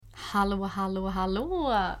Hallå.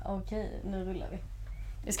 Okej, nu rullar vi.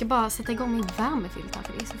 Jag ska bara sätta igång min värmefilter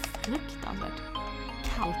för det är så fruktansvärt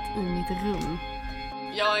kallt i mitt rum.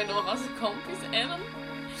 Jag är Novas kompis Ellen.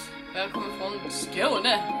 Jag kommer från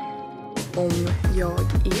Skåne. Om jag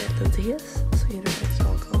är en tes så är det att jag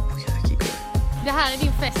var på Kyrkegård. Det här är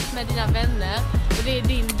din fest med dina vänner och det är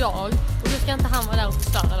din dag. Och nu ska inte han vara där och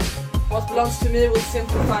förstöra det. What belongs to me will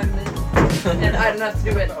simplify me. And I don't have to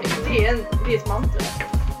do anything. Det är ett mantra.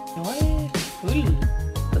 Jag är full.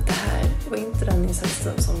 Det här var inte den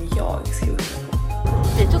insatsen som jag skrev upp på.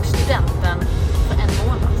 Vi tog studenten för en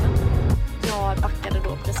månad sedan. Jag backade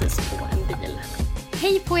då precis på en bil.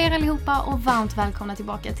 Hej på er allihopa och varmt välkomna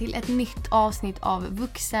tillbaka till ett nytt avsnitt av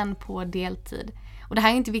Vuxen på deltid. Och det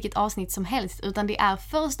här är inte vilket avsnitt som helst utan det är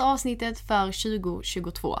första avsnittet för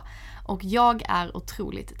 2022. Och jag är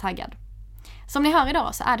otroligt taggad. Som ni hör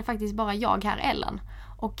idag så är det faktiskt bara jag här, Ellen.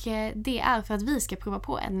 Och det är för att vi ska prova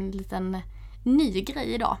på en liten ny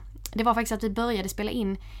grej idag. Det var faktiskt att vi började spela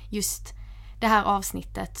in just det här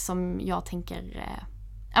avsnittet som jag tänker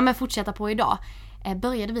fortsätta på idag.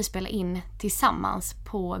 Började vi spela in tillsammans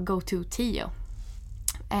på GoToTio.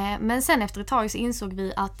 Men sen efter ett tag så insåg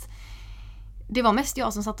vi att det var mest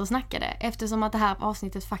jag som satt och snackade eftersom att det här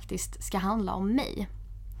avsnittet faktiskt ska handla om mig.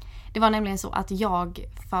 Det var nämligen så att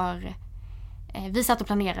vi satt och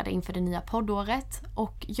planerade inför det nya poddåret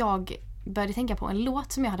och jag började tänka på en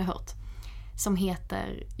låt som jag hade hört som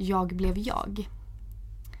heter Jag blev jag.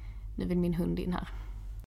 Nu vill min hund in här.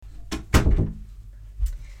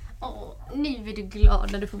 Nu är du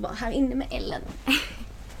glad när du får vara här inne med Ellen.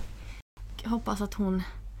 Jag hoppas att hon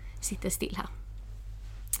sitter still här.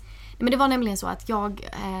 Men det var nämligen så att jag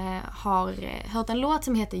har hört en låt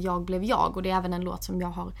som heter Jag blev jag. Och det är även en låt som jag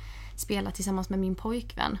har spelat tillsammans med min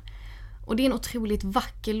pojkvän. Och det är en otroligt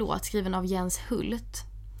vacker låt skriven av Jens Hult.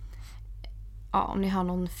 Ja, om ni hör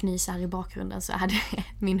någon fnys här i bakgrunden så är det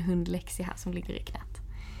min hund Lexi här som ligger i knät.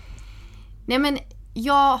 Nej men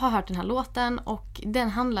jag har hört den här låten och den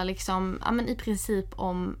handlar i princip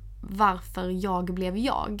om varför jag blev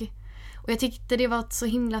jag. Och jag tyckte det var ett så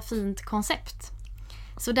himla fint koncept.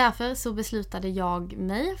 Så därför så beslutade jag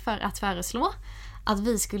mig för att föreslå att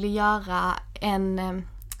vi skulle göra en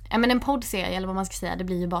poddserie, eller vad man ska säga, det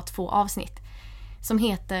blir ju bara 2 avsnitt, som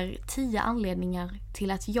heter 10 anledningar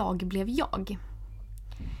till att jag blev jag.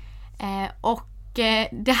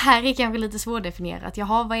 Det här är kanske lite svårdefinierat.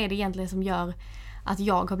 Vad är det egentligen som gör att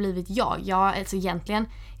jag har blivit jag?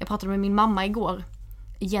 Jag pratade med min mamma igår.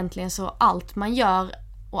 Egentligen så allt man gör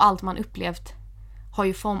och allt man upplevt har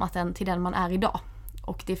ju format en till den man är idag.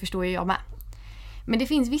 Och det förstår ju jag med. Men det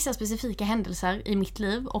finns vissa specifika händelser i mitt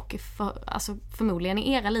liv och förmodligen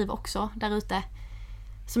i era liv också där ute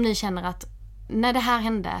som ni känner att när det här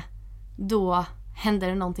hände, då hände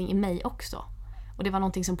det någonting i mig också. Och det var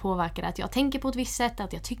någonting som påverkade att jag tänker på ett visst sätt,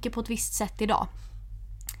 att jag tycker på ett visst sätt idag.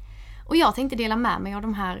 Och jag tänkte dela med mig av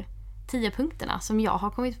de här 10 punkterna som jag har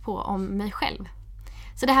kommit på om mig själv.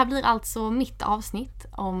 Så det här blir alltså mitt avsnitt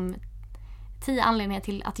om 10 anledningar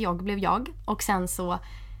till att jag blev jag. Och sen så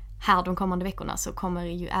här de kommande veckorna så kommer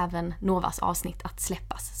ju även Novas avsnitt att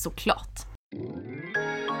släppas, såklart.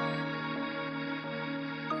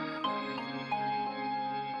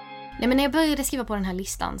 Nej, men när jag började skriva på den här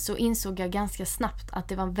listan så insåg jag ganska snabbt att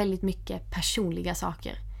det var väldigt mycket personliga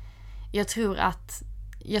saker. Jag tror att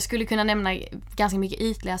jag skulle kunna nämna ganska mycket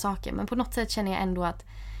ytliga saker, men på något sätt känner jag ändå att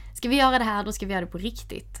ska vi göra det här, då ska vi göra det på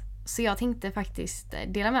riktigt. Så jag tänkte faktiskt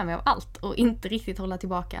dela med mig av allt och inte riktigt hålla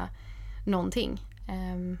tillbaka någonting.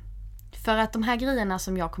 För att de här grejerna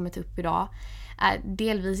som jag kommit upp idag är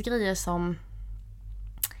delvis grejer som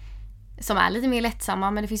är lite mer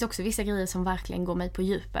lättsamma, men det finns också vissa grejer som verkligen går mig på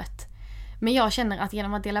djupet. Men jag känner att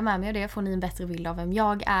genom att dela med mig av det får ni en bättre bild av vem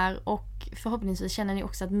jag är och förhoppningsvis känner ni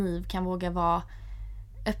också att ni kan våga vara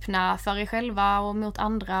öppna för er själva och mot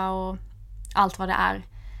andra och allt vad det är.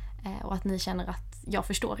 Och att ni känner att jag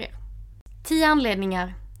förstår er. 10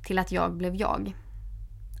 anledningar till att jag blev jag.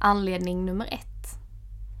 Anledning nummer 1.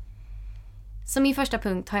 Som min första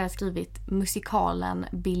punkt har jag skrivit musikalen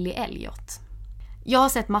Billy Elliot. Jag har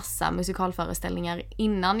sett massa musikalföreställningar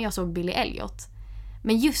innan jag såg Billy Elliot.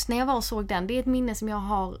 Men just när jag var och såg den, det är ett minne som jag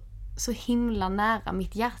har så himla nära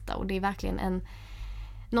mitt hjärta. Och det är verkligen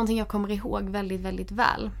någonting jag kommer ihåg väldigt, väldigt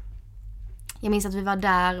väl. Jag minns att vi var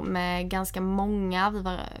där med ganska många, vi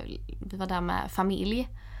var där med familj.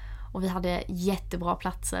 Och vi hade jättebra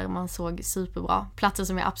platser, man såg superbra. Platser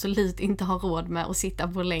som jag absolut inte har råd med att sitta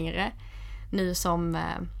på längre. Nu som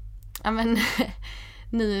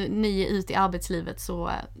ni är ute i arbetslivet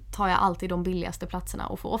så tar jag alltid de billigaste platserna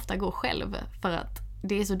och får ofta gå själv. För att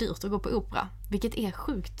det är så dyrt att gå på opera. Vilket är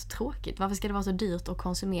sjukt tråkigt. Varför ska det vara så dyrt att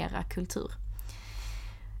konsumera kultur?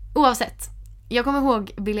 Oavsett, jag kommer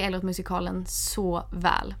ihåg Billy Elliot-musikalen så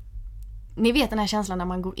väl. Ni vet den här känslan när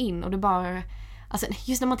man går in och det bara... Alltså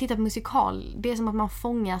just när man tittar på musikal, det är som att man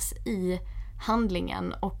fångas i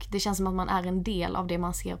handlingen och det känns som att man är en del av det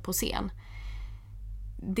man ser på scen.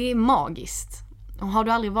 Det är magiskt. Och har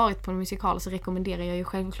du aldrig varit på en musikal så rekommenderar jag ju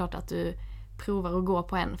självklart att du provar att gå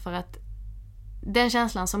på en, för att den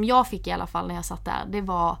känslan som jag fick i alla fall när jag satt där, det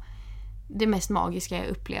var det mest magiska jag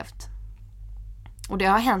upplevt. Och det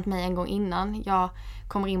har hänt mig en gång innan. Jag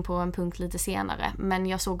kommer in på en punkt lite senare, men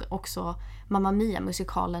jag såg också Mamma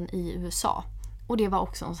Mia-musikalen i USA. Och det var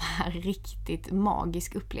också en så här riktigt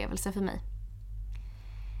magisk upplevelse för mig.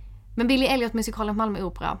 Men Billy Elliot-musikalen på Malmö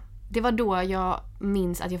Opera, det var då jag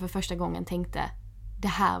minns att jag för första gången tänkte, det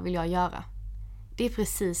här vill jag göra. Det är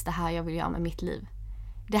precis det här jag vill göra med mitt liv.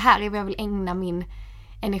 Det här är vad jag vill ägna min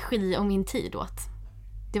energi och min tid åt.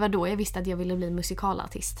 Det var då jag visste att jag ville bli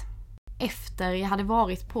musikalartist. Efter jag hade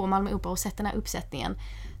varit på Malmö Opera och sett den här uppsättningen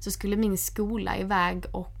så skulle min skola iväg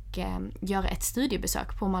och göra ett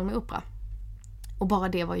studiebesök på Malmö Opera. Och bara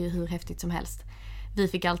det var ju hur häftigt som helst. Vi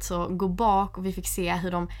fick alltså gå bak och vi fick se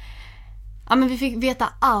hur de... Ja, men vi fick veta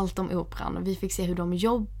allt om operan. Vi fick se hur de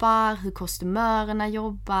jobbar, hur kostymörerna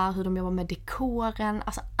jobbar, hur de jobbar med dekoren.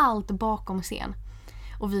 Alltså allt bakom scen.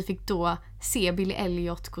 Och vi fick då se Billy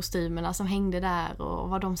Elliot-kostymerna som hängde där och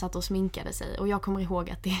vad de satt och sminkade sig. Och jag kommer ihåg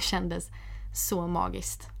att det kändes så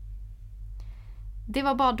magiskt. Det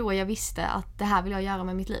var bara då jag visste att det här vill jag göra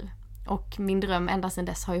med mitt liv. Och min dröm ända sedan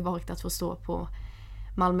dess har ju varit att få stå på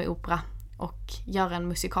Malmö Opera och göra en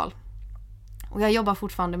musikal. Och jag jobbar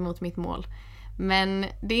fortfarande mot mitt mål. Men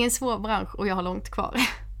det är en svår bransch och jag har långt kvar.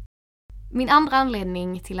 Min andra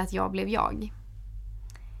anledning till att jag blev jag.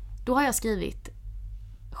 Då har jag skrivit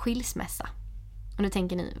skilsmässa. Och nu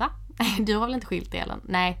tänker ni, va? Du har väl inte skilt dig, Ellen?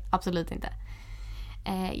 Nej, absolut inte.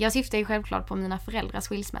 Jag syftar ju självklart på mina föräldrars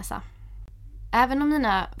skilsmässa. Även om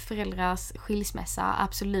mina föräldrars skilsmässa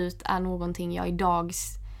absolut är någonting jag idag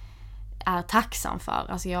är tacksam för.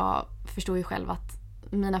 Alltså jag förstår ju själv att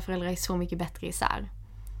mina föräldrar är så mycket bättre isär.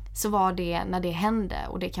 Så var det när det hände,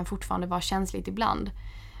 och det kan fortfarande vara känsligt ibland.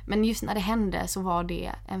 Men just när det hände så var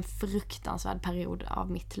det en fruktansvärd period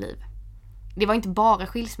av mitt liv. Det var inte bara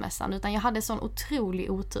skilsmässan, utan jag hade sån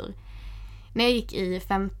otrolig otur. När jag gick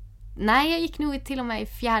jag gick nog till och med i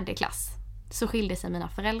 4:e klass. Så skilde sig mina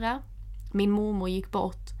föräldrar. Min mormor gick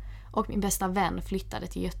bort och min bästa vän flyttade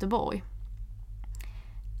till Göteborg.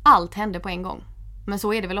 Allt hände på en gång. Men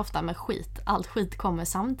så är det väl ofta med skit. Allt skit kommer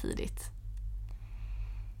samtidigt.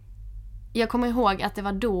 Jag kommer ihåg att det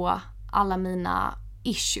var då alla mina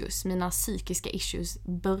psykiska issues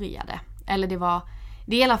började. Eller det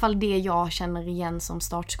är i alla fall det jag känner igen som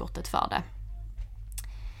startskottet för det.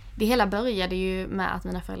 Det hela började ju med att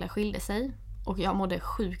mina föräldrar skilde sig. Och jag mådde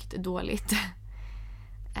sjukt dåligt.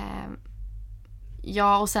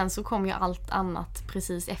 Ja, och sen så kom ju allt annat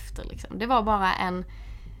precis efter. Liksom. Det var bara en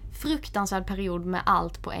fruktansvärd period med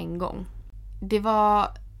allt på en gång. Det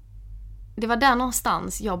var där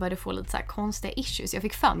någonstans jag började få lite så här konstiga issues. Jag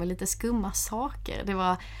fick för mig lite skumma saker. Det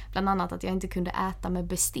var bland annat att jag inte kunde äta med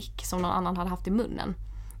bestick som någon annan hade haft i munnen.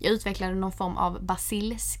 Jag utvecklade någon form av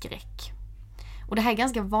basilskräck. Och det här är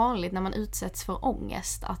ganska vanligt när man utsätts för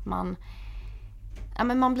ångest. Att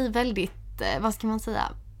man blir väldigt, vad ska man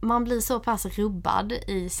säga... Man blir så pass rubbad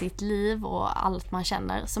i sitt liv och allt man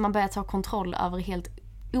känner. Så man börjar ta kontroll över helt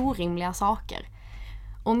orimliga saker.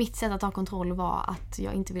 Och mitt sätt att ta kontroll var att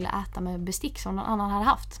jag inte ville äta med bestick som någon annan hade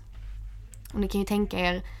haft. Och ni kan ju tänka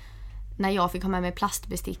er när jag fick ha med mig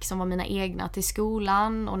plastbestick som var mina egna till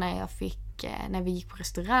skolan. Och när vi gick på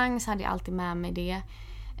restaurang så hade jag alltid med mig det.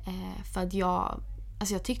 För att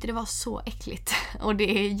jag tyckte det var så äckligt. Och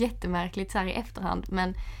det är jättemärkligt så här i efterhand.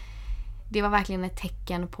 Men det var verkligen ett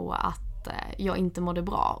tecken på att jag inte mådde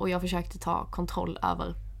bra. Och jag försökte ta kontroll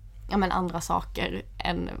över andra saker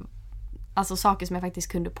alltså saker som jag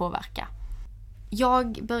faktiskt kunde påverka.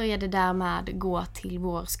 Jag började därmed gå till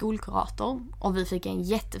vår skolkurator. Och vi fick en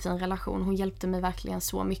jättefin relation. Hon hjälpte mig verkligen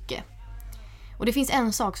så mycket. Och det finns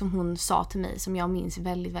en sak som hon sa till mig som jag minns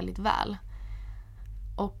väldigt, väldigt väl.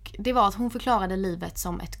 Och det var att hon förklarade livet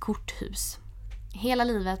som ett korthus. Hela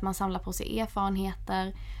livet man samlar på sig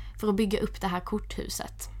erfarenheter för att bygga upp det här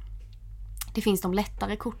korthuset. Det finns de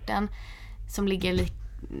lättare korten som ligger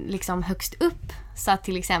liksom högst upp. Så att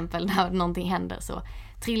till exempel när någonting händer så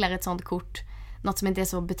trillar ett sånt kort, något som inte är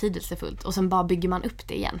så betydelsefullt, och sen bara bygger man upp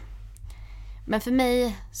det igen. Men för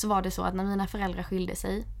mig så var det så att när mina föräldrar skilde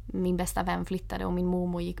sig, min bästa vän flyttade och min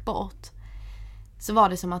mormor gick bort, så var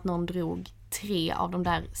det som att någon drog 3 av de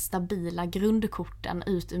där stabila grundkorten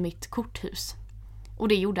ut ur mitt korthus. Och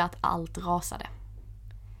det gjorde att allt rasade.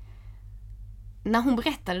 När hon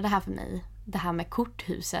berättade det här för mig, det här med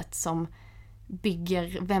korthuset som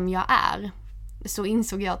bygger vem jag är, så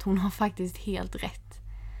insåg jag att hon har faktiskt helt rätt.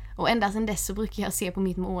 Och ända sedan dess så brukar jag se på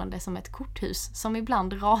mitt mående som ett korthus som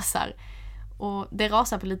ibland rasar. Och det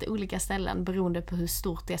rasar på lite olika ställen beroende på hur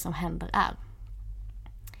stort det som händer är.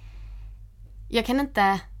 Jag kan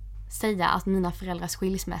inte säga att mina föräldrars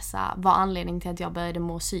skilsmässa var anledning till att jag började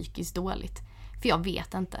må psykiskt dåligt. För jag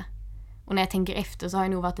vet inte. Och när jag tänker efter så har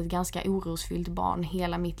jag nog varit ett ganska orosfyllt barn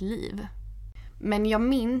hela mitt liv. Men jag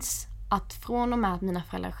minns att från och med att mina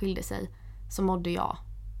föräldrar skilde sig så mådde jag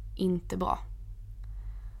inte bra.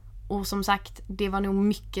 Och som sagt, det var nog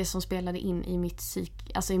mycket som spelade in i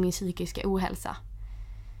i min psykiska ohälsa.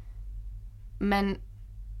 Men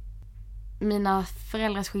mina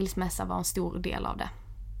föräldrars skilsmässa var en stor del av det.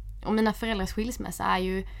 Och mina föräldrars skilsmässa är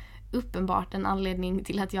ju uppenbart en anledning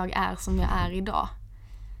till att jag är som jag är idag.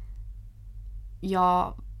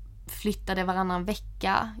 Jag flyttade varannan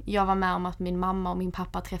vecka. Jag var med om att min mamma och min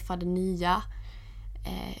pappa träffade nya.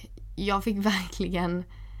 Jag fick verkligen...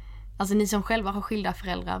 Alltså ni som själva har skilda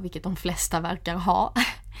föräldrar, vilket de flesta verkar ha.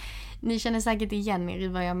 Ni känner säkert igen er i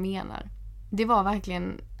vad jag menar. Det var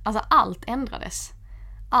verkligen... Alltså allt ändrades.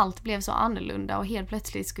 Allt blev så annorlunda och helt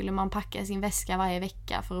plötsligt skulle man packa sin väska varje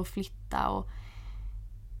vecka för att flytta. Och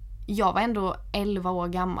jag var ändå 11 år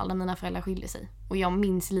gammal när mina föräldrar skilde sig. Och jag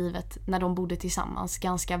minns livet när de bodde tillsammans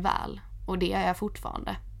ganska väl. Och det gör jag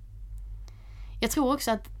fortfarande. Jag tror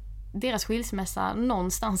också att deras skilsmässa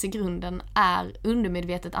någonstans i grunden är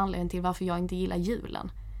undermedvetet anledningen till varför jag inte gillar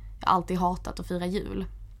julen. Jag har alltid hatat att fira jul.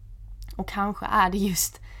 Och kanske är det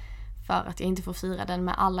just för att jag inte får fira den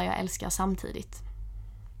med alla jag älskar samtidigt.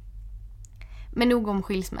 Men nog om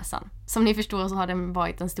skilsmässan. Som ni förstår så har den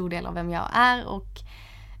varit en stor del av vem jag är och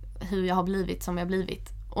hur jag har blivit som jag blivit.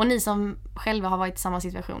 Och ni som själva har varit i samma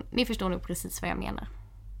situation, ni förstår nog precis vad jag menar.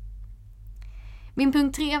 Min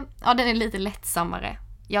punkt 3, ja den är lite lättsammare.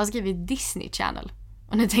 Jag har skrivit Disney Channel.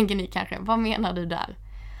 Och nu tänker ni kanske, vad menar du där?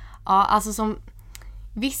 Ja, alltså som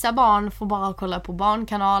vissa barn får bara kolla på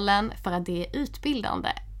Barnkanalen för att det är utbildande.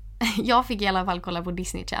 Jag fick i alla fall kolla på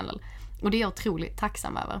Disney Channel. Och det är jag otroligt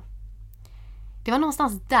tacksam över. Det var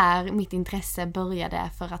någonstans där mitt intresse började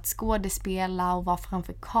för att skådespela och vara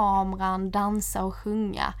framför kameran, dansa och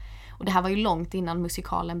sjunga. Och det här var ju långt innan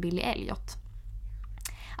musikalen Billy Elliot.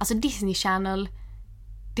 Alltså Disney Channel,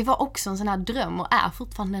 det var också en sån här dröm och är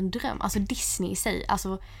fortfarande en dröm. Alltså Disney i sig,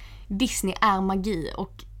 alltså Disney är magi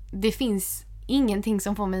och det finns ingenting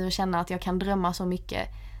som får mig att känna att jag kan drömma så mycket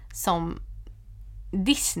som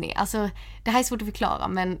Disney. Alltså det här är svårt att förklara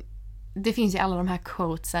men det finns ju alla de här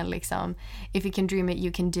quotesen liksom. If you can dream it,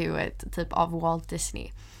 you can do it. Typ av Walt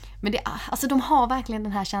Disney. Men alltså de har verkligen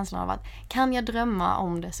den här känslan av att kan jag drömma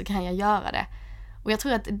om det så kan jag göra det. Och jag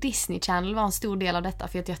tror att Disney Channel var en stor del av detta.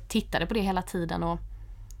 För att jag tittade på det hela tiden.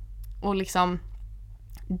 Och liksom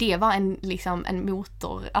det var en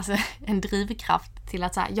motor. Alltså en drivkraft till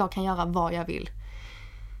att så här, jag kan göra vad jag vill.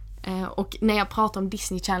 Och när jag pratar om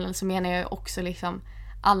Disney Channel så menar jag också liksom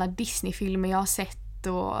alla Disney-filmer jag har sett.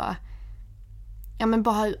 Och ja men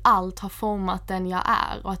bara hur allt har format den jag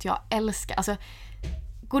är och att jag älskar, alltså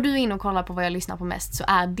går du in och kollar på vad jag lyssnar på mest så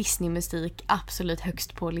är Disney-musik absolut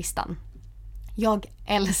högst på listan. Jag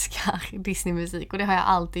älskar Disney-musik och det har jag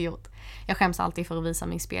alltid gjort. Jag skäms alltid för att visa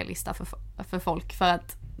min spellista för folk för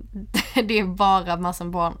att det är bara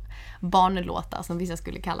massa barnlåtar som vissa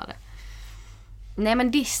skulle kalla det. Nej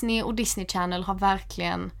men Disney och Disney Channel har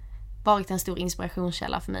verkligen varit en stor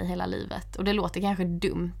inspirationskälla för mig hela livet. Och det låter kanske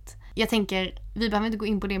dumt. Jag tänker, vi behöver inte gå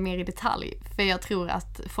in på det mer i detalj. För jag tror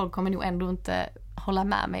att folk kommer nog ändå inte hålla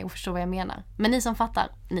med mig och förstå vad jag menar. Men ni som fattar,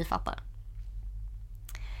 ni fattar.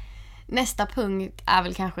 Nästa punkt är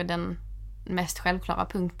väl kanske den mest självklara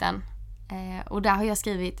punkten. Och där har jag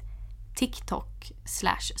skrivit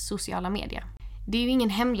TikTok/sociala medier. Det är ju ingen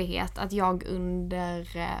hemlighet att jag under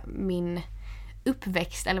min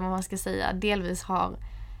uppväxt, eller vad man ska säga, delvis har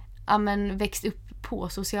växt upp på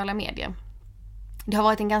sociala medier. Det har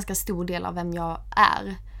varit en ganska stor del av vem jag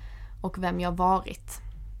är och vem jag varit.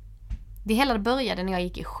 Det hela började när jag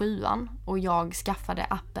gick i 7:an och jag skaffade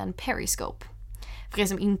appen Periscope. För er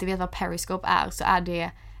som inte vet vad Periscope är så är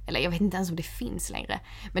det, eller jag vet inte ens om det finns längre,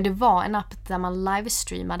 men det var en app där man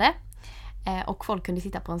livestreamade och folk kunde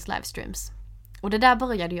titta på ens livestreams. Och det där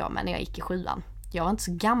började jag med när jag gick i 7:an. Jag var inte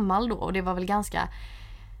så gammal då och det var väl ganska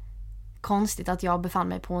konstigt att jag befann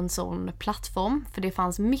mig på en sån plattform. För det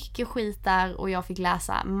fanns mycket skit där och jag fick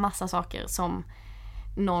läsa massa saker som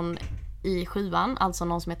någon i 7:an, alltså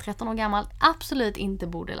någon som är 13 år gammal, absolut inte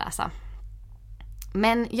borde läsa.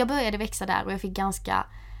 Men jag började växa där och jag fick ganska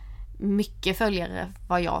mycket följare,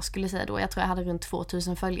 vad jag skulle säga då. Jag tror jag hade runt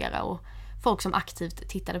 2000 följare och folk som aktivt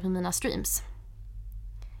tittade på mina streams.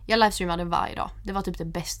 Jag livestreamade varje dag. Det var typ det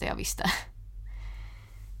bästa jag visste.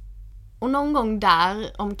 Och någon gång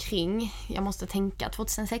där omkring, jag måste tänka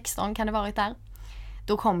 2016 kan det varit där,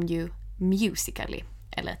 då kom ju Musical.ly,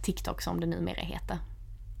 eller TikTok som det numera heter.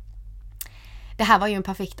 Det här var ju en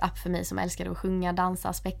perfekt app för mig som älskade att sjunga,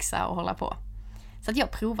 dansa, spexa och hålla på. Så att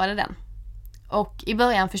jag provade den. Och i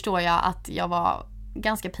början förstår jag att jag var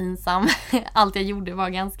ganska pinsam. Allt jag gjorde var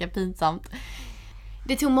ganska pinsamt.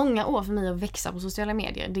 Det tog många år för mig att växa på sociala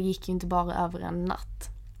medier. Det gick ju inte bara över en natt.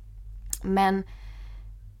 Men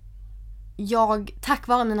tack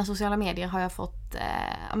vare mina sociala medier har jag fått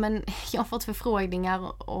jag har fått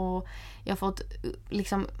förfrågningar och jag har fått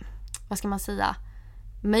liksom, vad ska man säga,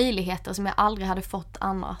 möjligheter som jag aldrig hade fått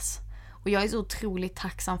annars. Och jag är så otroligt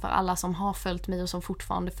tacksam för alla som har följt mig och som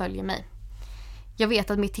fortfarande följer mig. Jag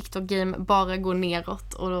vet att mitt TikTok-game bara går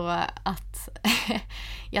neråt och då att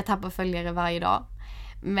jag tappar följare varje dag.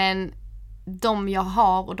 Men de jag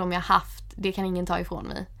har och de jag haft, det kan ingen ta ifrån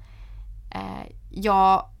mig.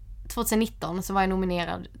 2019 så var jag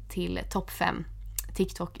nominerad till topp 5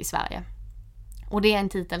 TikTok i Sverige. Och det är en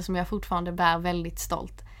titel som jag fortfarande bär väldigt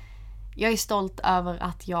stolt. Jag är stolt över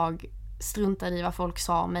att jag struntade i vad folk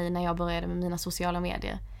sa om mig när jag började med mina sociala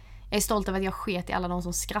medier. Jag är stolt över att jag sket i alla de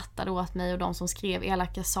som skrattade åt mig och de som skrev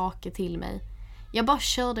elaka saker till mig. Jag bara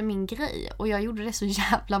körde min grej och jag gjorde det så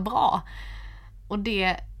jävla bra. Och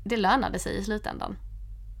det lönade sig i slutändan.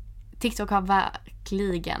 TikTok har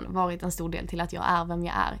verkligen varit en stor del till att jag är vem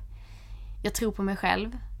jag är. Jag tror på mig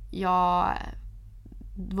själv. Jag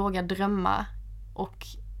vågar drömma. Och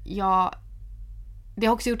det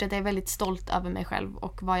har också gjort att jag är väldigt stolt över mig själv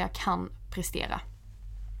och vad jag kan prestera.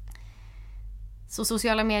 Så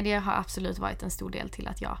sociala medier har absolut varit en stor del till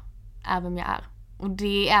att jag är vem jag är. Och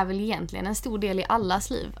det är väl egentligen en stor del i allas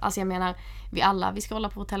liv. Alltså jag menar, vi scrollar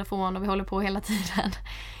på vår telefon och vi håller på hela tiden.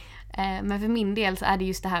 Men för min del så är det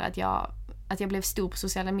just det här att jag blev stor på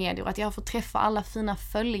sociala medier och att jag har fått träffa alla fina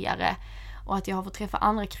följare och att jag har fått träffa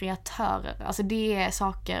andra kreatörer. Alltså det är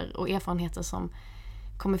saker och erfarenheter som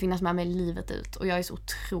kommer finnas med mig livet ut och jag är så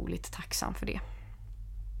otroligt tacksam för det.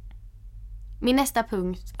 Min nästa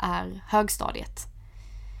punkt är högstadiet.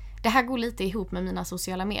 Det här går lite ihop med mina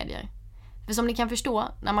sociala medier. För som ni kan förstå,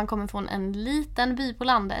 när man kommer från en liten by på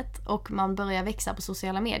landet och man börjar växa på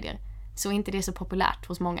sociala medier så är inte det så populärt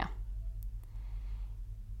hos många.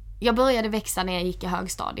 Jag började växa när jag gick i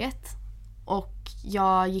högstadiet och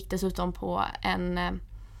jag gick dessutom på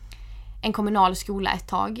en kommunal skola ett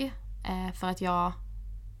tag för att jag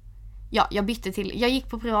gick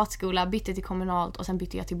på privatskola, bytte till kommunalt och sen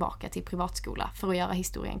bytte jag tillbaka till privatskola för att göra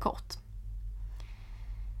historien kort.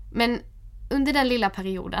 Men under den lilla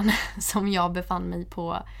perioden som jag befann mig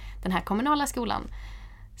på den här kommunala skolan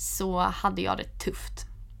så hade jag det tufft.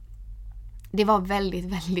 Det var väldigt,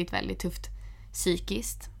 väldigt, väldigt tufft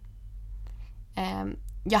psykiskt.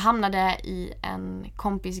 Jag hamnade i en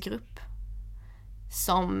kompisgrupp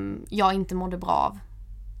som jag inte mådde bra av.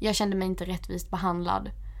 Jag kände mig inte rättvist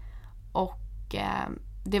behandlad. Och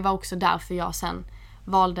det var också därför jag sen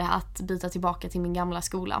valde att byta tillbaka till min gamla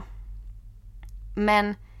skola.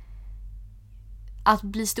 Men att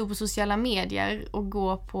bli stor på sociala medier och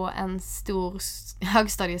gå på en stor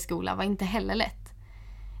högstadieskola var inte heller lätt.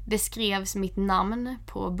 Det skrevs mitt namn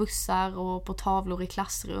på bussar och på tavlor i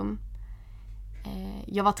klassrum.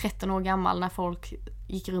 Jag var 13 år gammal när folk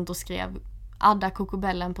gick runt och skrev Adda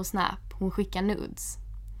Kokobellen på Snap, hon skickar nudes.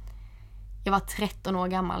 Jag var 13 år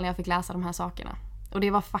gammal när jag fick läsa de här sakerna. Och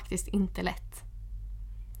det var faktiskt inte lätt.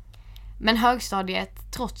 Men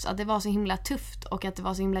högstadiet, trots att det var så himla tufft och att det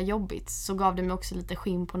var så himla jobbigt, så gav det mig också lite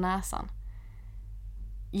skinn på näsan.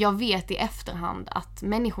 Jag vet i efterhand att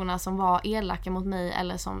människorna som var elaka mot mig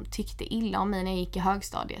eller som tyckte illa om mig när jag gick i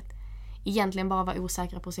högstadiet egentligen bara var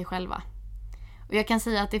osäkra på sig själva. Och jag kan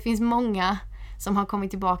säga att det finns många som har kommit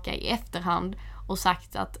tillbaka i efterhand och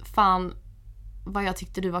sagt att fan vad jag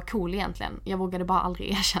tyckte du var cool egentligen. Jag vågade bara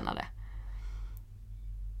aldrig erkänna det.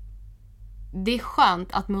 Det är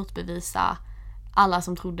skönt att motbevisa alla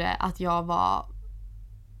som trodde att jag var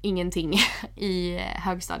ingenting i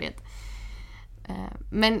högstadiet.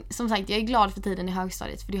 Men som sagt, jag är glad för tiden i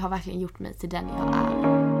högstadiet för det har verkligen gjort mig till den jag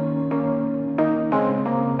är.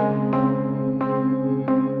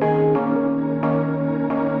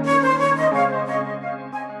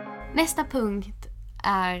 Nästa punkt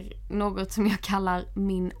är något som jag kallar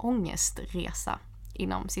min ångestresa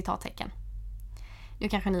inom citattecken. Nu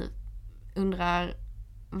kanske ni undrar,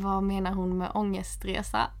 vad menar hon med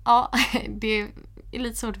ångestresa? Ja, det är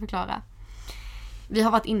lite svårt att förklara. Vi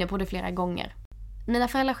har varit inne på det flera gånger. Mina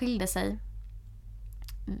föräldrar skilde sig.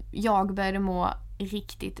 Jag började må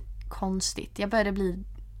riktigt konstigt.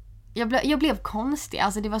 Jag blev konstig.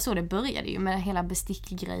 Alltså det var så det började ju med hela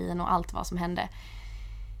bestickgrejen och allt vad som hände.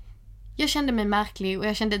 Jag kände mig märklig och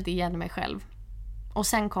jag kände inte igen mig själv. Och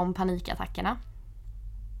sen kom panikattackerna.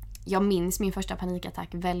 Jag minns min första panikattack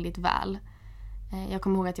väldigt väl. Jag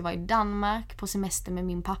kommer ihåg att jag var i Danmark på semester med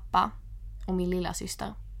min pappa och min lilla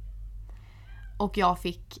syster. Och jag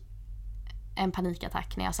fick en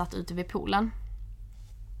panikattack när jag satt ute vid poolen.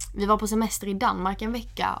 Vi var på semester i Danmark en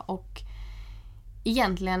vecka och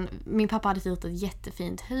egentligen, min pappa hade hyrt ett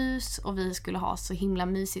jättefint hus och vi skulle ha så himla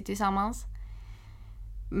mysigt tillsammans.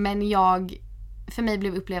 Men för mig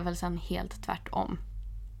blev upplevelsen helt tvärtom.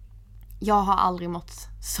 Jag har aldrig mått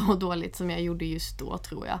så dåligt som jag gjorde just då,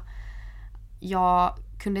 tror jag. Jag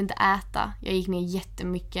kunde inte äta. Jag gick ner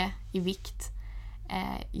jättemycket i vikt.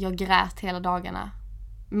 Jag grät hela dagarna.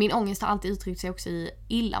 Min ångest har alltid uttryckt sig också i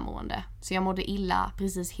illamående. Så jag mådde illa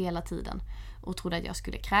precis hela tiden och trodde att jag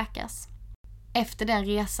skulle kräkas. Efter den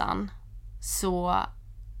resan så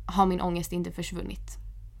har min ångest inte försvunnit.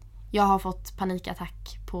 Jag har fått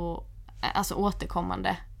panikattack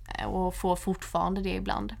återkommande och får fortfarande det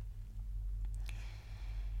ibland.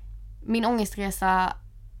 Min ångestresa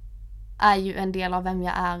är ju en del av vem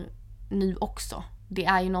jag är nu också. Det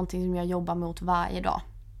är ju någonting som jag jobbar mot varje dag.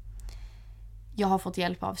 Jag har fått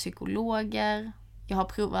hjälp av psykologer. Jag har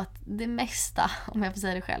provat det mesta, om jag får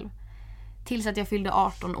säga det själv. Tills att jag fyllde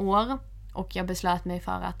 18 år och jag beslöt mig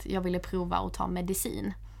för att jag ville prova att ta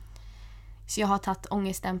medicin. Så jag har tagit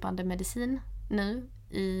ångestdämpande medicin nu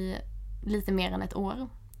i lite mer än ett år.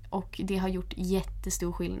 Och det har gjort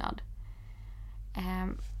jättestor skillnad.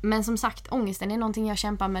 Men som sagt, ångesten är någonting jag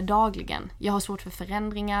kämpar med dagligen. Jag har svårt för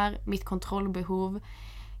förändringar, mitt kontrollbehov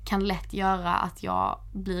kan lätt göra att jag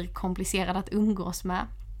blir komplicerad att umgås med.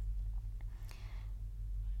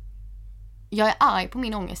 Jag är arg på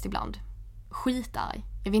min ångest ibland. Skitarg.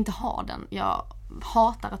 Jag vill inte ha den. Jag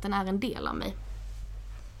hatar att den är en del av mig.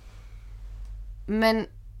 Men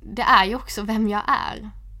det är ju också vem jag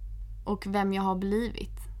är. Och vem jag har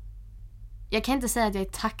blivit. Jag kan inte säga att jag är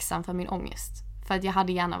tacksam för min ångest. För att jag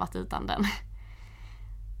hade gärna varit utan den.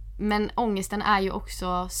 Men ångesten är ju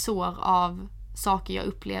också sår av saker jag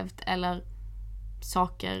upplevt eller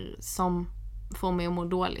saker som får mig att må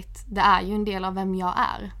dåligt. Det är ju en del av vem jag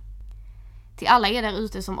är. Till alla er där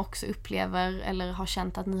ute som också upplever eller har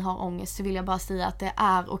känt att ni har ångest så vill jag bara säga att det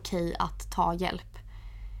är okej att ta hjälp.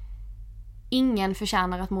 Ingen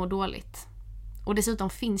förtjänar att må dåligt. Och dessutom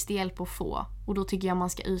finns det hjälp att få och då tycker jag man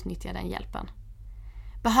ska utnyttja den hjälpen.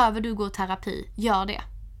 Behöver du gå i terapi? Gör det.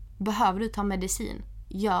 Behöver du ta medicin?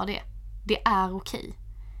 Gör det. Det är okej.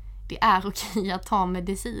 Det är okej att ta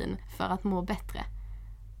medicin för att må bättre.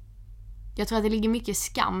 Jag tror att det ligger mycket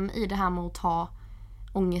skam i det här med att ta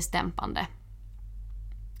ångestdämpande.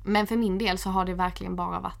 Men för min del så har det verkligen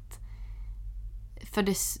bara varit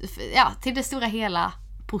till det stora hela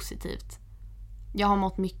positivt. Jag har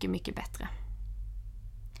mått mycket, mycket bättre.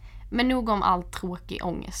 Men nog om all tråkig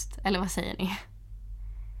ångest. Eller vad säger ni?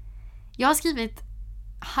 Jag har skrivit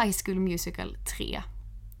High School Musical 3.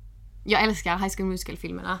 Jag älskar High School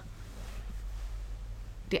Musical-filmerna.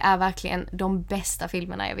 Det är verkligen de bästa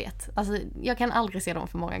filmerna jag vet. Alltså, jag kan aldrig se dem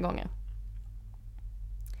för många gånger.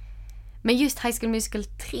 Men just High School Musical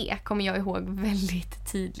 3 kommer jag ihåg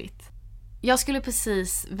väldigt tydligt. Jag skulle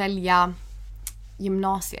precis välja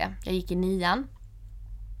gymnasie. Jag gick i 9:an.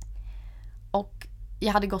 Och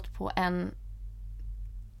jag hade gått på en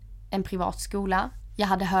privat skola. Jag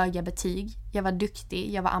hade höga betyg. Jag var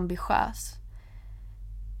duktig. Jag var ambitiös.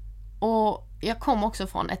 Och jag kom också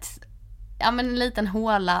från en liten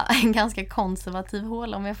håla. En ganska konservativ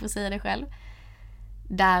håla om jag får säga det själv.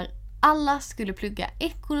 Där alla skulle plugga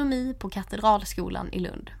ekonomi på Katedralskolan i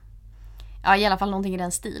Lund. Ja, i alla fall någonting i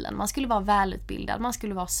den stilen. Man skulle vara välutbildad, man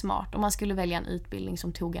skulle vara smart och man skulle välja en utbildning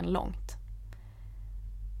som tog en långt.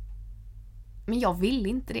 Men jag ville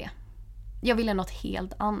inte det. Jag ville något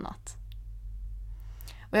helt annat.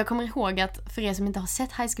 Och jag kommer ihåg att för er som inte har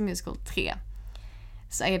sett High School Musical 3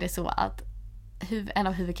 så är det så att en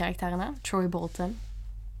av huvudkaraktärerna, Troy Bolton,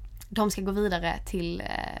 de ska gå vidare till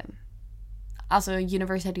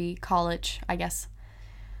University College, I guess.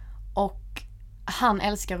 Och han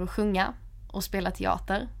älskar att sjunga och spela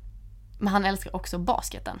teater. Men han älskar också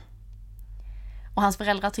basketen. Och hans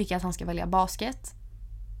föräldrar tycker att han ska välja basket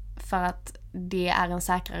för att det är en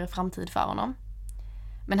säkrare framtid för honom.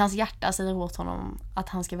 Men hans hjärta säger åt honom att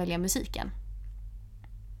han ska välja musiken.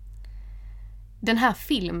 Den här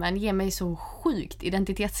filmen ger mig så sjukt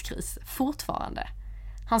identitetskris fortfarande.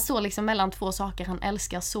 Han står liksom mellan två saker han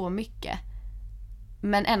älskar så mycket.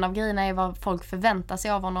 Men en av grejerna är vad folk förväntar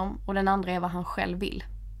sig av honom och den andra är vad han själv vill.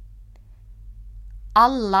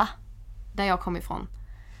 Alla där jag kom ifrån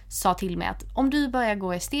sa till mig att om du börjar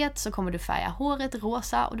gå estet så kommer du färga håret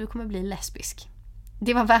rosa och du kommer bli lesbisk.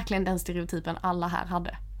 Det var verkligen den stereotypen alla här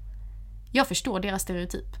hade. Jag förstår deras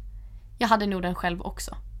stereotyp. Jag hade nog den själv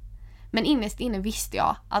också. Men innerst inne visste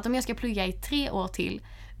jag att om jag ska plugga i 3 år till,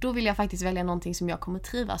 då vill jag faktiskt välja någonting som jag kommer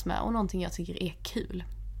trivas med och någonting jag tycker är kul.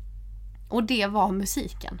 Och det var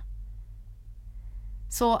musiken.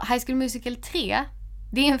 Så High School Musical 3,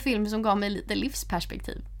 det är en film som gav mig lite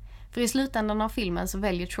livsperspektiv. För i slutändan av filmen så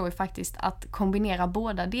väljer Troy faktiskt att kombinera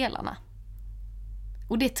båda delarna.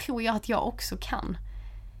 Och det tror jag att jag också kan.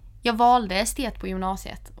 Jag valde estet på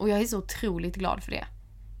gymnasiet och jag är så otroligt glad för det.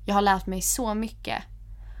 Jag har lärt mig så mycket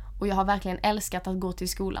och jag har verkligen älskat att gå till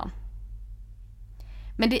skolan.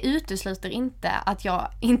 Men det utesluter inte att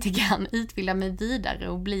jag inte kan utbilda mig vidare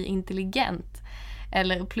och bli intelligent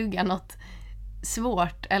eller plugga något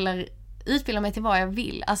svårt eller utbilda mig till vad jag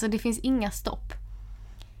vill. Alltså det finns inga stopp.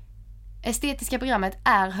 Estetiska programmet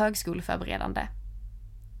är högskoleförberedande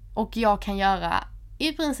och jag kan göra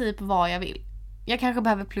i princip vad jag vill. Jag kanske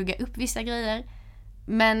behöver plugga upp vissa grejer,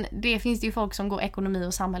 men det finns det ju folk som går ekonomi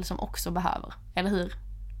och samhälle som också behöver, eller hur?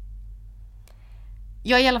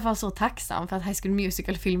 Jag är i alla fall så tacksam för att High School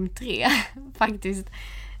Musical film 3 faktiskt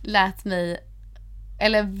lät mig,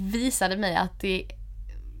 eller visade mig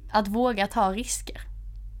att våga ta risker.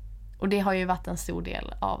 Och det har ju varit en stor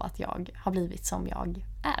del av att jag har blivit som jag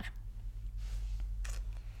är.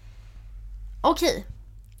 Okej,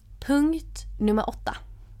 punkt nummer 8.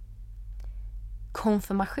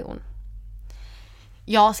 Konfirmation.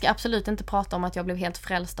 Jag ska absolut inte prata om att jag blev helt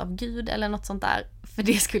frälst av Gud eller något sånt där, för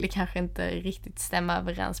det skulle kanske inte riktigt stämma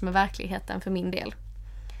överens med verkligheten för min del.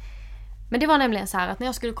 Men det var nämligen så här att när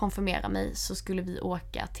jag skulle konfirmera mig så skulle vi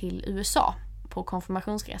åka till USA på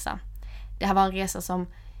konfirmationsresa. Det här var en resa som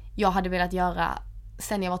jag hade velat göra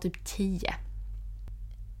sedan jag var typ 10.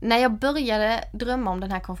 När jag började drömma om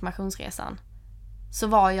den här konfirmationsresan så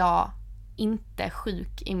var jag inte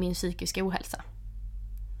sjuk i min psykiska ohälsa.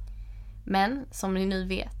 Men som ni nu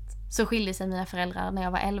vet så skilde sig mina föräldrar när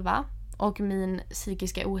jag var 11 och min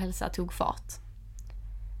psykiska ohälsa tog fart.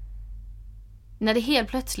 När det helt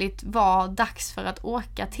plötsligt var dags för att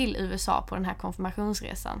åka till USA på den här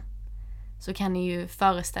konfirmationsresan så kan ni ju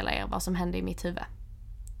föreställa er vad som hände i mitt huvud.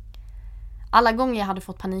 Alla gånger jag hade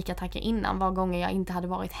fått panikattacker innan var gånger jag inte hade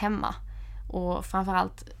varit hemma och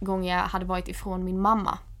framförallt gånger jag hade varit ifrån min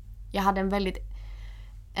mamma. Jag hade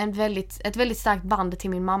ett väldigt starkt band till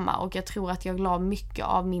min mamma och jag tror att jag la mycket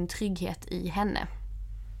av min trygghet i henne.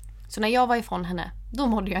 Så när jag var ifrån henne, då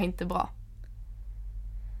mådde jag inte bra.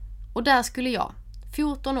 Och där skulle jag,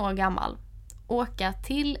 14 år gammal, åka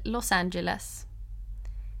till Los Angeles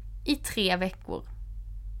i 3 veckor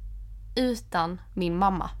utan min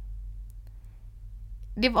mamma.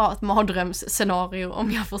 Det var ett mardrömsscenario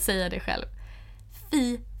om jag får säga det själv.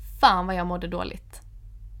 Fy fan vad jag mådde dåligt.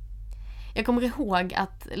 Jag kommer ihåg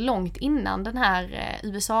att långt innan den här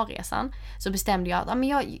USA-resan så bestämde jag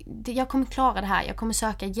att jag kommer klara det här. Jag kommer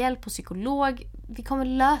söka hjälp hos psykolog. Vi kommer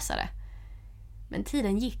lösa det. Men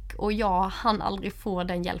tiden gick och jag hann aldrig få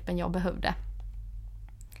den hjälpen jag behövde.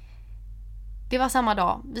 Det var samma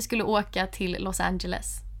dag. Vi skulle åka till Los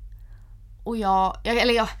Angeles. Och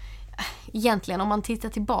egentligen om man tittar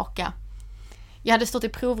tillbaka. Jag hade stått i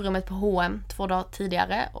provrummet på H&M 2 dagar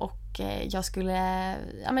tidigare och jag skulle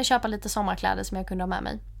köpa lite sommarkläder som jag kunde ha med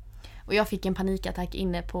mig. Och jag fick en panikattack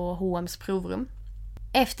inne på H&M's provrum.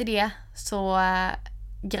 Efter det så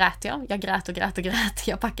grät jag. Jag grät och grät.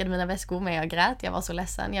 Jag packade mina väskor men jag grät. Jag var så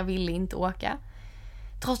ledsen. Jag ville inte åka.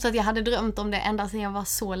 Trots att jag hade drömt om det ända sedan jag var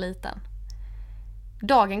så liten.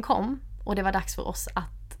 Dagen kom och det var dags för oss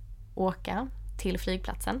att åka till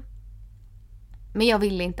flygplatsen. Men jag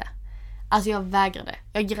ville inte. Alltså jag vägrade.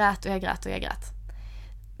 Jag grät.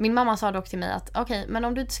 Min mamma sa dock till mig att okej, men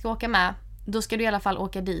om du inte ska åka med, då ska du i alla fall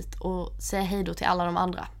åka dit och säga hej då till alla de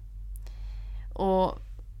andra. Och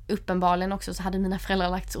uppenbarligen också så hade mina föräldrar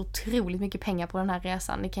lagt så otroligt mycket pengar på den här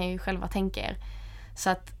resan. Ni kan ju själva tänka er. Så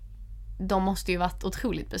att de måste ju varit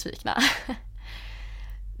otroligt besvikna.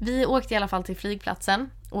 Vi åkte i alla fall till flygplatsen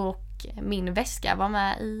och min väska var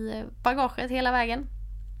med i bagaget hela vägen.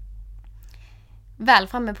 Väl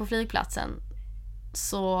framme på flygplatsen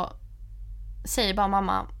så säger bara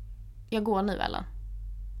mamma, jag går nu Ellen.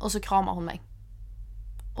 Och så kramar hon mig.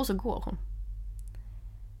 Och så går hon.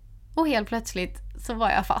 Och helt plötsligt så var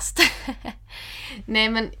jag fast. Nej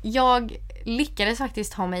men jag lyckades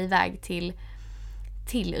faktiskt ta mig iväg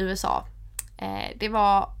till USA. Det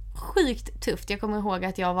var sjukt tufft. Jag kommer ihåg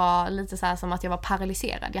att jag var lite så här som att jag var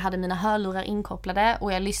paralyserad. Jag hade mina hörlurar inkopplade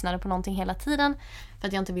och jag lyssnade på någonting hela tiden för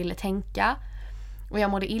att jag inte ville tänka. Och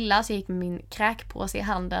jag mådde illa så jag gick med min kräkpåse i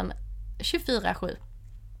handen 24/7.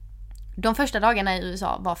 De första dagarna i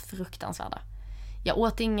USA var fruktansvärda. Jag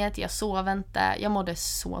åt inget, jag sov inte, jag mådde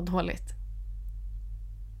så dåligt.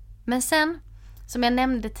 Men sen, som jag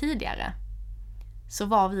nämnde tidigare, så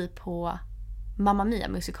var vi på Mamma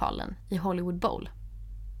Mia-musikalen i Hollywood Bowl.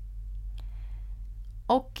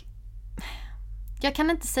 Och jag kan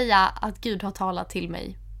inte säga att Gud har talat till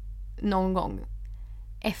mig någon gång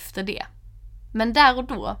efter det. Men där och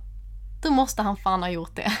då måste han fan ha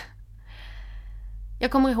gjort det.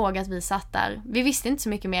 Jag kommer ihåg att vi satt där. Vi visste inte så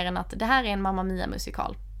mycket mer än att det här är en Mamma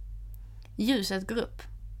Mia-musikal. Ljuset går upp.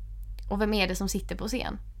 Och vem är det som sitter på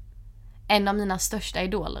scen? En av mina största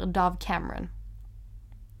idoler, Dove Cameron.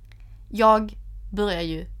 Jag börjar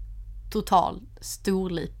ju total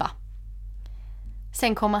storlipa.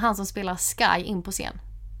 Sen kommer han som spelar Sky in på scen.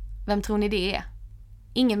 Vem tror ni det är?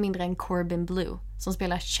 Ingen mindre än Corbin Bleu som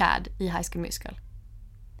spelar Chad i High School Musical.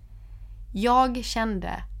 Jag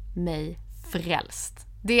kände mig frälst.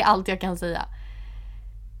 Det är allt jag kan säga.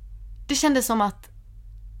 Det kändes som att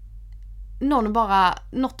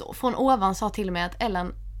något från ovan sa till mig att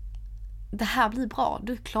Ellen, det här blir bra,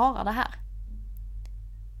 du klarar det här.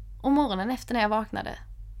 Och morgonen efter när jag vaknade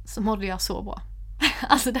så mådde jag så bra.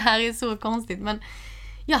 Alltså det här är så konstigt, men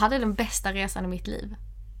jag hade den bästa resan i mitt liv.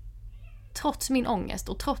 Trots min ångest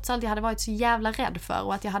och trots allt jag hade varit så jävla rädd för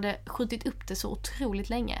och att jag hade skjutit upp det så otroligt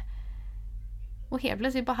länge. Och helt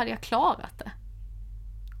plötsligt bara hade jag klarat det.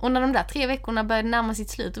 Och när de där 3 veckorna började närma sitt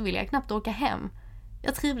slut då ville jag knappt åka hem.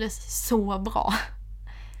 Jag trivdes så bra.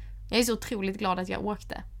 Jag är så otroligt glad att jag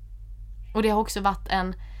åkte. Och det har också varit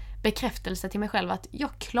en bekräftelse till mig själv att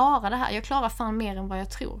jag klarar det här. Jag klarar fan mer än vad jag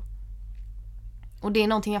tror. Och det är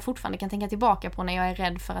någonting jag fortfarande kan tänka tillbaka på när jag är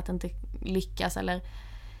rädd för att inte lyckas eller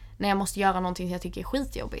när jag måste göra någonting som jag tycker är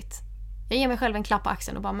skitjobbigt. Jag ger mig själv en klapp på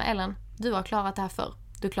axeln och bara, men Ellen, du har klarat det här förr.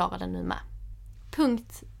 Du klarar det nu med.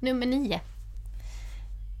 Punkt nummer 9.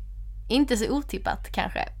 Inte så otippat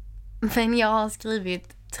kanske. Men jag har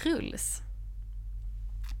skrivit Truls.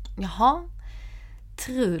 Jaha,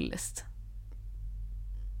 Truls.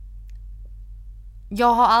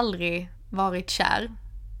 Jag har aldrig varit kär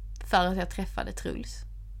för att jag träffade Truls.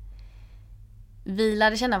 Vi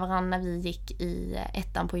lärde känna varandra när vi gick i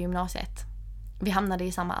 1:an på gymnasiet. Vi hamnade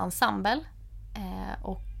i samma ensemble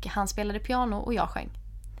och han spelade piano och jag sjöng.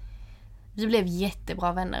 Vi blev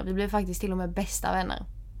jättebra vänner. Vi blev faktiskt till och med bästa vänner.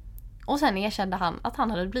 Och sen erkände han att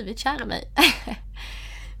han hade blivit kär i mig.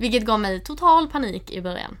 Vilket gav mig total panik i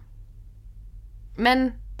början.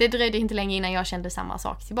 Men det dröjde inte länge innan jag kände samma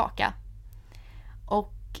sak tillbaka.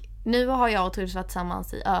 Och nu har jag och Truls varit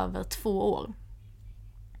tillsammans i över 2 år.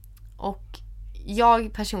 Och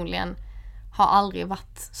jag personligen har aldrig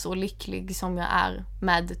varit så lycklig som jag är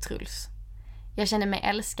med Truls. Jag känner mig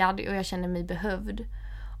älskad och jag känner mig behövd.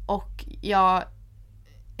 Och jag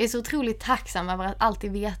är så otroligt tacksam över att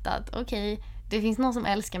alltid veta att okej, det finns någon som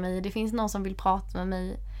älskar mig, det finns någon som vill prata med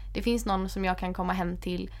mig, det finns någon som jag kan komma hem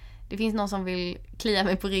till, det finns någon som vill klia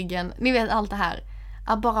mig på ryggen. Ni vet allt det här.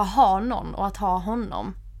 Att bara ha någon och att ha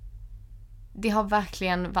honom, det har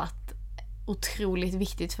verkligen varit otroligt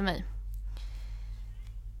viktigt för mig.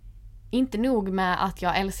 Inte nog med att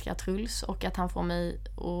jag älskar Truls och att han får mig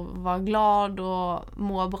att vara glad och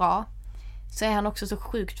må bra, så är han också så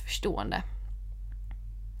sjukt förstående.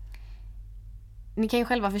 Ni kan ju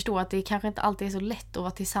själva förstå att det kanske inte alltid är så lätt att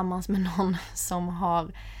vara tillsammans med någon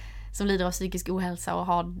som lider av psykisk ohälsa och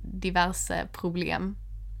har diverse problem.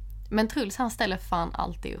 Men Truls, han ställer fan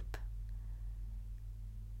alltid upp.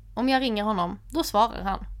 Om jag ringer honom, då svarar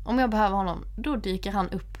han. Om jag behöver honom, då dyker han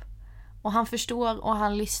upp. Och han förstår och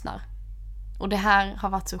han lyssnar. Och det här har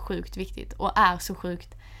varit så sjukt viktigt och är så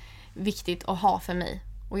sjukt viktigt att ha för mig.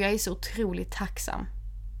 Och jag är så otroligt tacksam.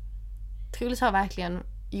 Truls har verkligen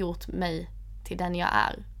gjort mig till den jag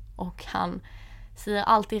är. Och han säger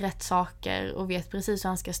alltid rätt saker och vet precis hur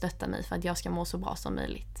han ska stötta mig för att jag ska må så bra som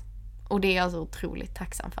möjligt. Och det är jag så otroligt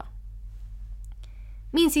tacksam för.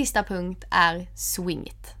 Min sista punkt är Swing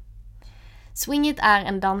It. Swing It är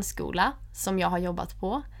en dansskola som jag har jobbat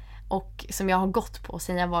på och som jag har gått på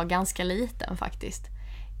sedan jag var ganska liten faktiskt.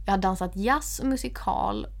 Jag har dansat jazz och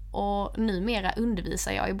musikal och numera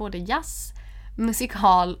undervisar jag i både jazz,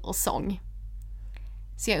 musikal och sång.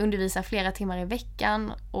 Så jag undervisar flera timmar i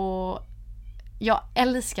veckan och jag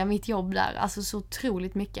älskar mitt jobb där, alltså så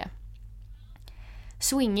otroligt mycket.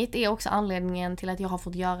 Swing It är också anledningen till att jag har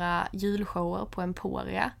fått göra julshower på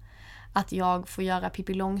Emporia. Att jag får göra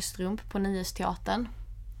Pippi Långstrump på Nyhetsteatern.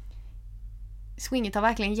 Swingit har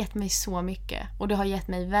verkligen gett mig så mycket. Och det har gett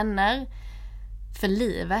mig vänner för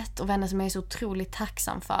livet. Och vänner som jag är så otroligt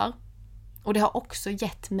tacksam för. Och det har också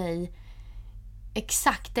gett mig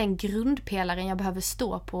exakt den grundpelaren jag behöver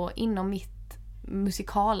stå på inom mitt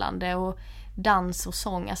musikalande och dans och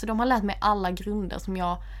sång. Alltså de har lärt mig alla grunder som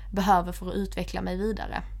jag behöver för att utveckla mig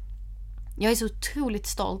vidare. Jag är så otroligt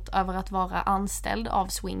stolt över att vara anställd av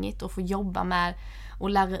Swingit och få jobba med och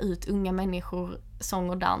lära ut unga människor sång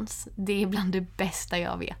och dans. Det är bland det bästa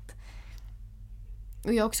jag vet.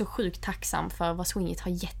 Och jag är också sjukt tacksam för vad Swingit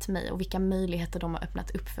har gett mig och vilka möjligheter de har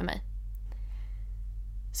öppnat upp för mig.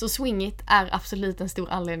 Så Swingit är absolut en stor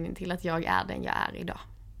anledning till att jag är den jag är idag.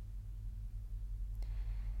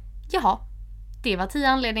 Jaha, det var 10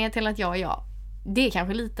 anledningar till att jag är jag. Det är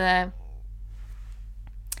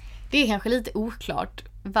kanske lite oklart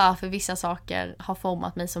varför vissa saker har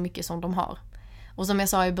format mig så mycket som de har. Och som jag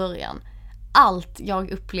sa i början, allt jag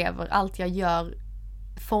upplever, allt jag gör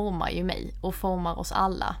formar ju mig och formar oss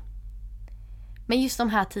alla. Men just de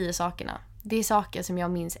här 10 sakerna, det är saker som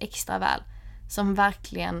jag minns extra väl, som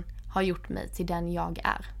verkligen har gjort mig till den jag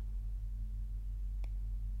är.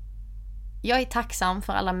 Jag är tacksam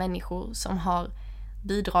för alla människor som har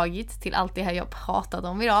bidragit till allt det här jag pratat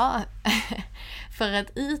om idag. För att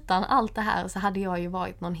utan allt det här så hade jag ju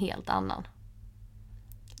varit någon helt annan.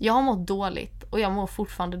 Jag har mått dåligt och jag mår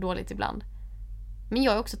fortfarande dåligt ibland. Men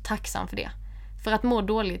jag är också tacksam för det. För att må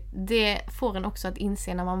dåligt, det får en också att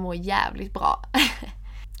inse när man mår jävligt bra.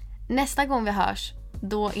 Nästa gång vi hörs,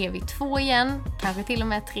 då är vi 2 igen, kanske till och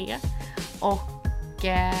med 3. Och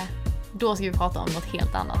då ska vi prata om något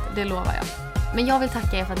helt annat, det lovar jag. Men jag vill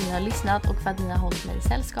tacka er för att ni har lyssnat och för att ni har hållit mig i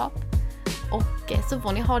sällskap. Och så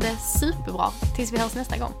får ni ha det superbra tills vi hörs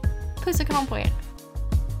nästa gång. Puss och kram på er!